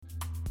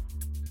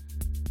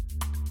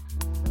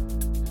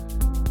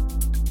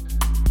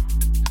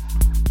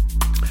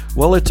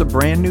Well, it's a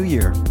brand new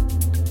year,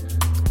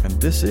 and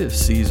this is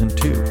Season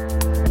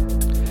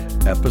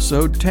 2,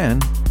 Episode 10,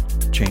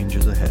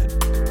 Changes Ahead.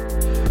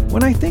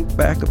 When I think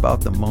back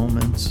about the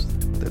moments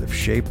that have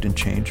shaped and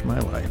changed my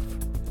life,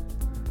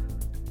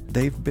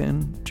 they've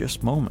been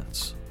just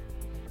moments,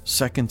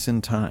 seconds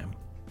in time.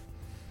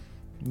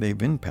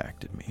 They've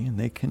impacted me, and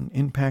they can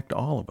impact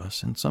all of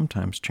us and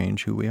sometimes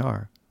change who we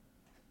are.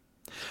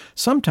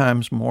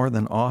 Sometimes, more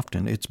than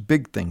often, it's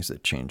big things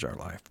that change our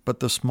life,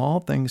 but the small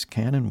things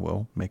can and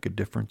will make a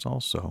difference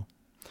also.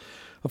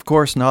 Of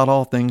course, not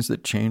all things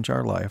that change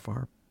our life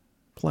are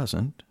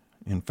pleasant.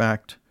 In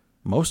fact,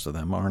 most of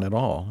them aren't at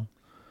all.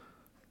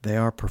 They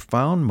are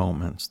profound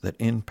moments that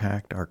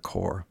impact our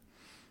core.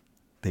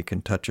 They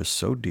can touch us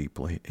so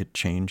deeply, it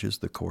changes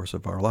the course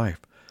of our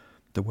life,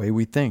 the way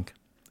we think,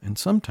 and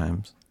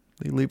sometimes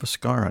they leave a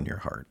scar on your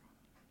heart.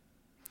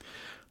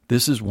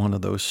 This is one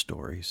of those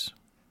stories.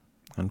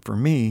 And for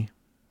me,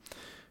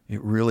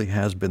 it really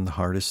has been the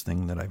hardest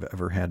thing that I've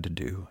ever had to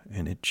do,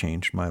 and it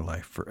changed my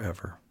life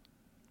forever.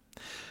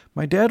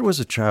 My dad was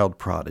a child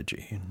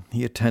prodigy, and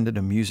he attended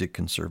a music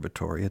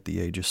conservatory at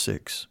the age of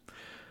 6.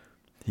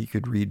 He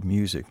could read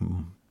music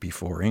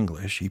before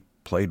English. He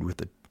played with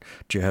the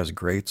jazz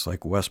greats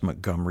like Wes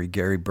Montgomery,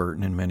 Gary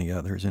Burton, and many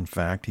others. In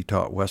fact, he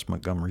taught Wes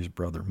Montgomery's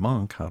brother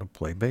Monk how to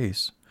play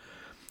bass.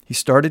 He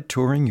started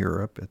touring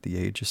Europe at the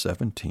age of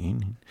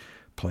 17. He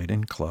played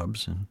in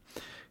clubs, and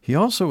he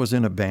also was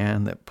in a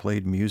band that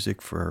played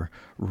music for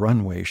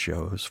runway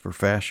shows for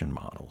fashion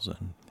models.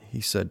 And he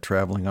said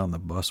traveling on the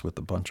bus with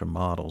a bunch of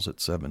models at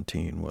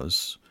 17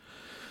 was,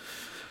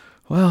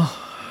 well,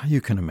 you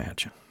can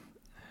imagine.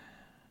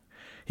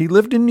 He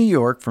lived in New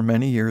York for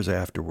many years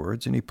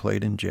afterwards, and he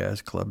played in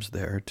jazz clubs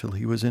there till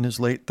he was in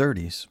his late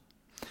 30s.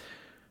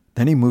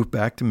 Then he moved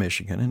back to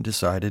Michigan and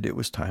decided it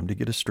was time to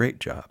get a straight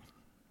job.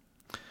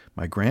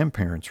 My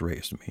grandparents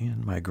raised me,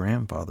 and my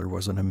grandfather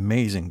was an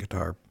amazing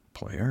guitar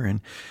player,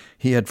 and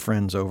he had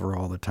friends over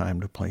all the time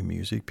to play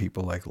music,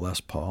 people like Les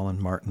Paul and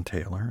Martin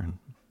Taylor. And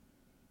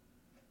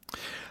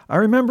I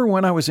remember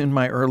when I was in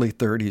my early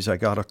 30s, I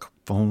got a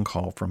phone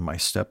call from my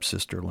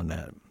stepsister,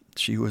 Lynette.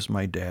 She was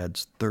my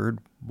dad's third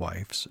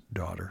wife's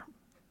daughter.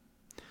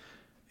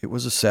 It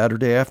was a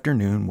Saturday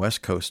afternoon,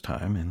 West Coast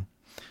time, and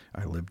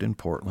I lived in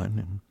Portland,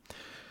 and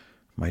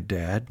my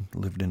dad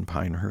lived in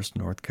Pinehurst,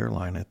 North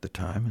Carolina at the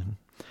time,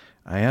 and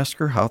I asked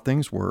her how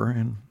things were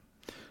and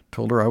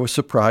told her I was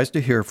surprised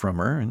to hear from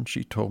her, and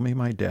she told me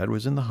my dad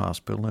was in the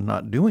hospital and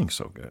not doing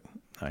so good.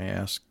 I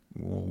asked,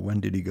 well, when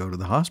did he go to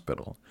the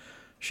hospital?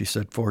 She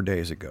said 4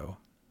 days ago.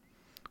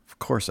 Of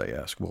course, I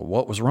asked, well,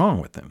 what was wrong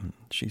with him?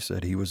 She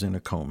said he was in a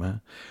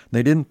coma.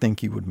 They didn't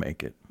think he would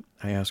make it.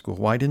 I asked, well,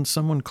 why didn't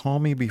someone call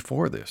me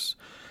before this?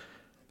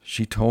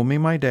 She told me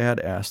my dad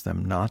asked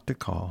them not to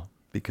call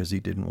because he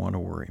didn't want to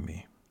worry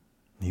me.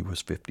 He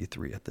was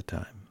 53 at the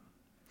time.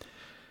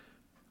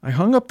 I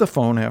hung up the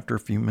phone after a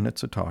few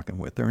minutes of talking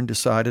with her and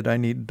decided I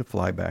needed to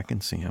fly back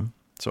and see him.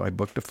 So I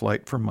booked a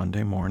flight for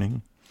Monday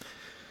morning,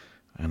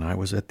 and I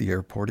was at the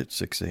airport at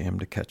 6 a.m.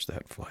 to catch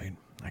that flight.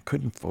 I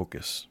couldn't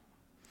focus.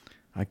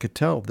 I could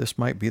tell this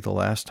might be the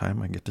last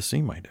time I get to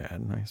see my dad,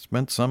 and I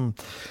spent some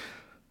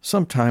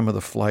time of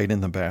the flight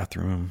in the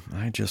bathroom.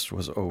 I just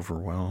was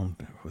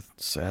overwhelmed with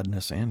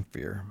sadness and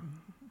fear.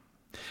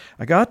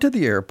 I got to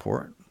the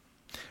airport,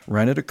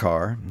 rented a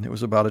car. It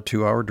was about a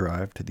 2-hour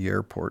drive to the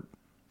airport,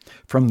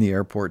 from the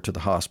airport to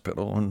the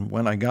hospital. And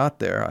when I got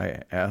there,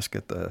 I asked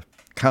at the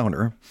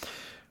counter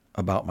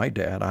about my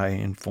dad. I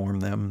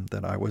informed them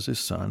that I was his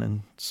son,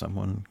 and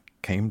someone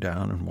came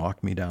down and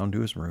walked me down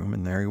to his room,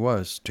 and there he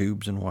was,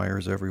 tubes and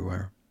wires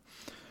everywhere.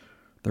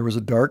 There was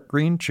a dark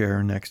green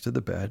chair next to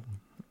the bed.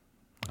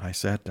 I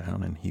sat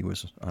down, and he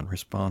was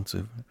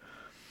unresponsive.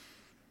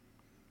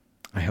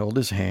 I held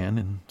his hand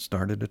and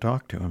started to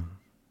talk to him.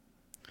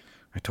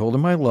 I told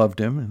him I loved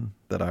him and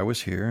that I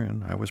was here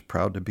and I was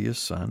proud to be his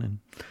son, and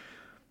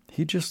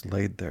he just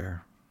laid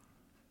there.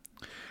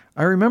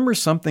 I remember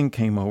something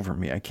came over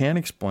me. I can't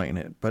explain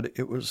it, but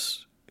it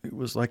was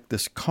like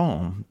this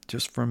calm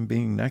just from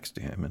being next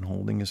to him and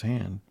holding his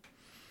hand.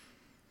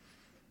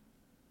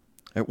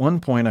 At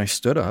one point I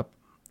stood up,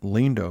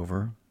 leaned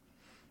over,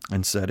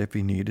 and said if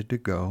he needed to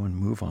go and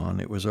move on,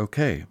 it was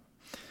okay.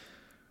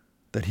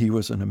 That he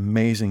was an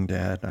amazing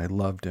dad. I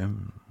loved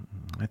him.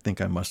 I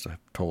think I must have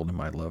told him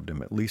I loved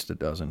him at least a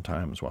dozen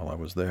times while I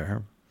was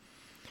there.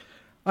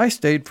 I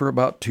stayed for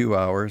about 2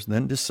 hours,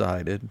 then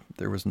decided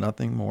there was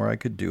nothing more I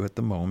could do at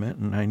the moment,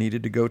 and I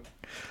needed to go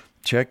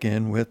check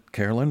in with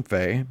Carolyn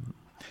Fay,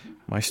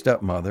 my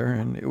stepmother,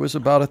 and it was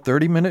about a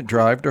 30-minute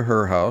drive to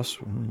her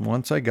house.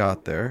 Once I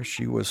got there,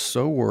 she was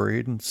so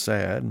worried and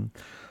sad, and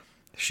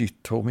she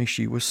told me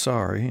she was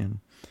sorry and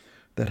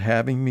that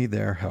having me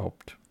there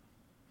helped.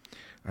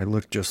 I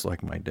looked just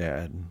like my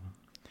dad.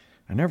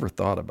 I never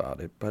thought about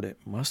it, but it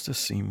must have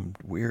seemed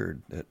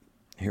weird that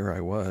here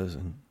I was.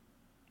 And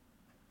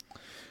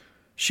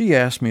she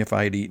asked me if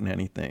I had eaten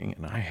anything,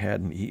 and I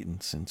hadn't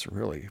eaten since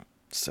really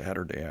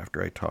Saturday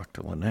after I talked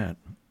to Lynette.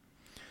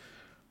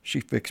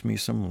 She fixed me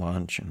some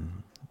lunch,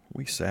 and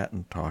we sat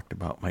and talked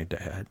about my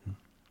dad.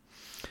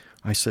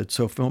 I said,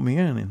 so fill me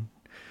in. And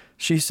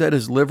she said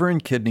his liver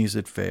and kidneys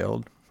had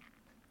failed,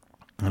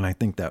 and I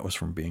think that was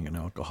from being an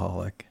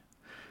alcoholic.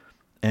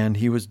 And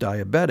he was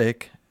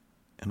diabetic,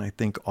 and I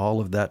think all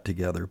of that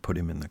together put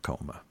him in the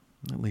coma.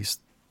 At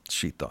least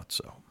she thought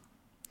so.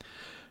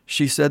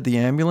 She said the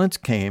ambulance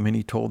came, and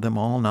he told them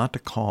all not to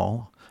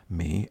call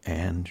me,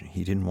 and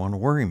he didn't want to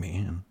worry me.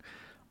 And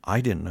I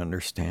didn't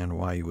understand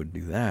why he would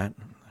do that.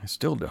 I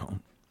still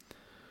don't.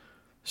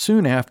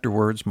 Soon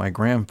afterwards, my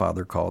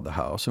grandfather called the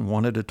house and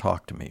wanted to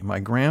talk to me. My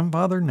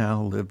grandfather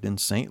now lived in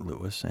St.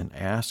 Louis and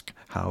asked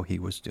how he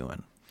was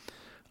doing.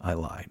 I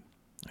lied.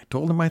 I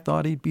told him I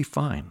thought he'd be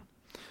fine.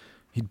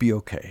 He'd be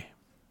okay.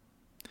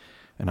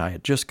 And I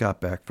had just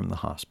got back from the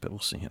hospital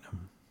seeing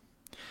him.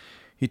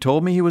 He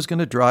told me he was going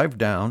to drive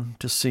down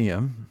to see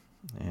him.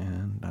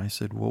 And I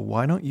said, well,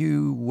 why don't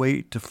you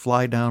wait to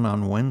fly down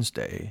on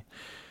Wednesday?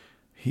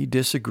 He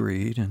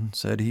disagreed and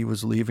said he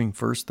was leaving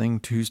first thing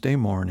Tuesday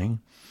morning.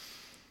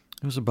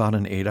 It was about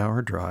an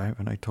 8-hour drive,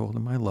 and I told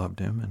him I loved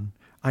him, and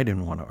I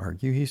didn't want to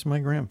argue. He's my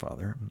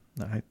grandfather.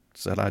 I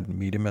said I'd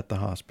meet him at the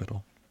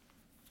hospital.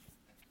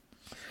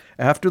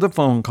 After the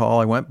phone call,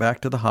 I went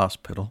back to the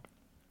hospital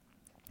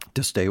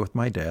to stay with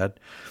my dad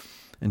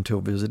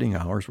until visiting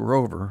hours were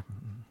over.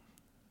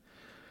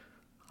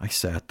 I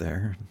sat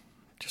there and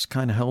just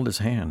kind of held his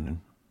hand. And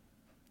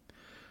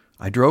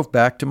I drove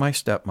back to my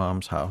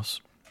stepmom's house.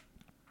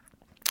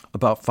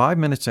 About 5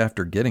 minutes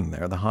after getting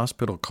there, the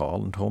hospital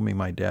called and told me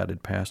my dad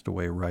had passed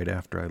away right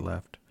after I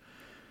left.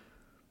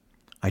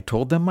 I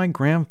told them my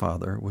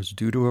grandfather was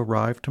due to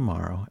arrive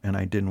tomorrow, and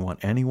I didn't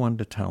want anyone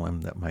to tell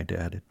him that my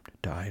dad had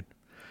died.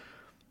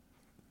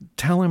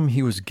 Tell him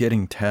he was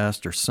getting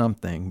tests or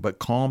something, but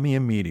call me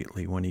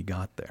immediately when he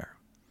got there.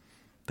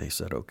 They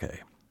said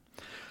okay.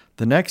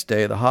 The next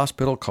day, the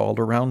hospital called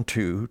around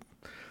 2,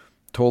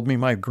 told me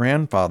my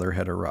grandfather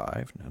had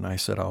arrived, and I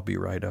said I'll be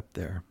right up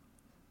there.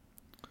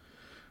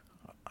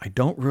 I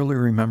don't really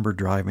remember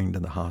driving to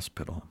the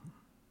hospital.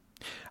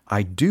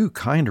 I do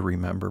kind of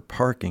remember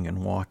parking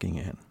and walking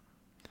in.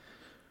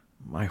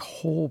 My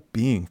whole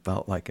being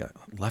felt like it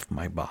left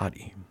my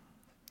body.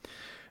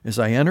 As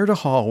I entered a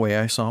hallway,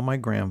 I saw my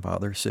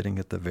grandfather sitting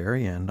at the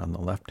very end on the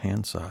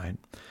left-hand side.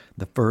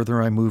 The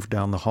further I moved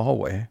down the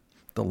hallway,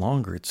 the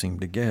longer it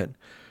seemed to get.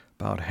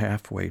 About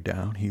halfway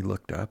down, he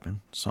looked up and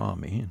saw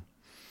me. And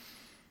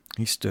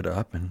he stood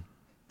up, and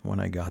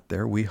when I got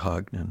there, we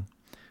hugged, and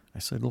I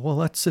said, well,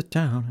 let's sit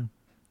down. And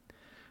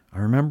I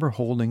remember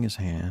holding his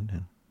hand,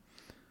 and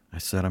I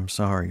said, I'm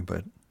sorry,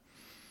 but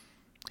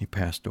he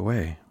passed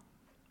away.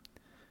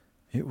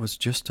 It was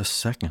just a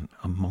second,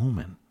 a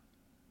moment.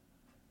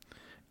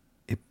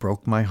 It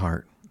broke my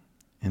heart.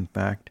 In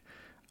fact,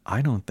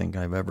 I don't think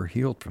I've ever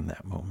healed from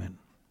that moment.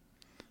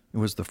 It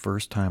was the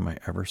first time I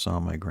ever saw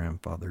my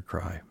grandfather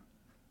cry.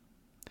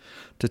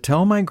 To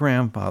tell my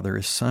grandfather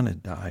his son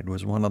had died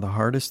was one of the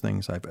hardest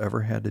things I've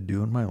ever had to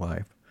do in my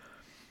life.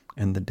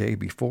 And the day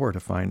before, to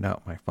find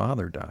out my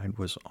father died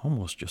was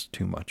almost just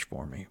too much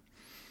for me.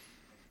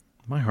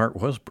 My heart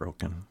was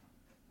broken.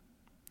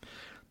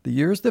 The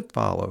years that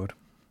followed,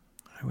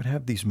 I would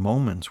have these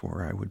moments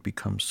where I would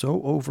become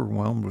so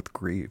overwhelmed with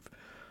grief,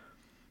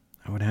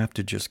 I would have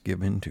to just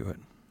give in to it.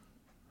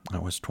 I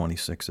was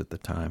 26 at the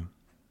time.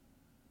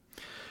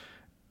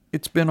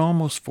 It's been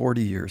almost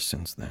 40 years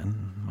since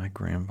then. My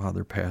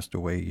grandfather passed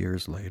away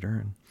years later,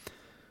 and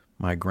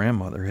my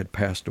grandmother had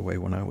passed away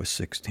when I was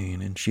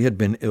 16, and she had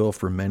been ill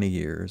for many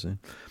years, and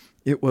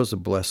it was a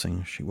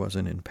blessing she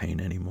wasn't in pain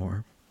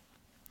anymore.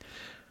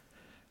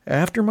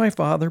 After my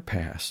father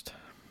passed,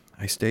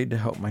 I stayed to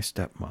help my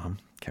stepmom,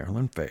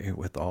 Carolyn Fay,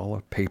 with all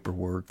the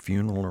paperwork,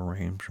 funeral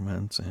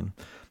arrangements, and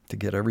to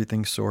get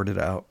everything sorted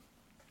out.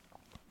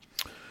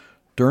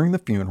 During the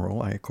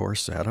funeral, I, of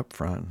course, sat up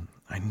front.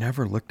 I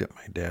never looked at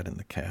my dad in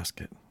the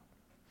casket.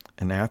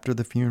 And after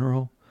the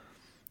funeral,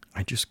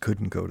 I just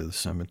couldn't go to the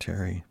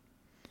cemetery.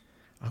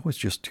 I was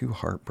just too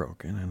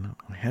heartbroken, and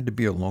I had to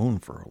be alone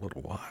for a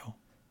little while.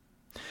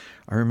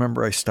 I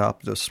remember I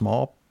stopped at a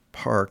small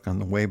park on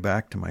the way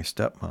back to my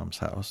stepmom's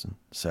house and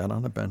sat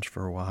on a bench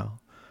for a while.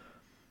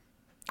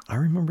 I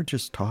remember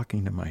just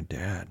talking to my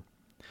dad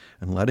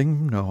and letting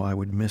him know I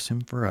would miss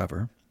him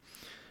forever.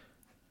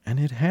 And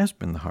it has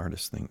been the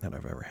hardest thing that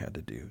I've ever had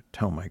to do,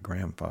 tell my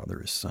grandfather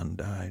his son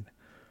died.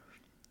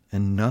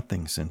 And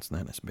nothing since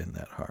then has been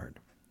that hard.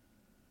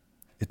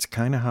 It's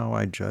kind of how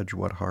I judge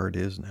what hard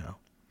is now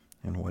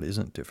and what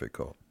isn't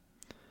difficult.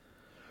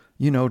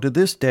 You know, to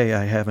this day,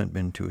 I haven't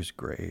been to his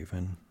grave,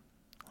 and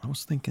I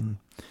was thinking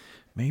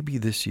maybe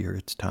this year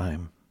it's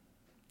time.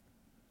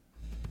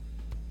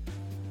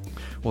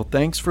 Well,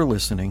 thanks for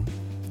listening.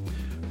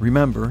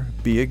 Remember,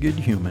 be a good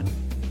human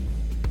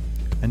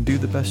and do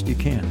the best you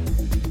can.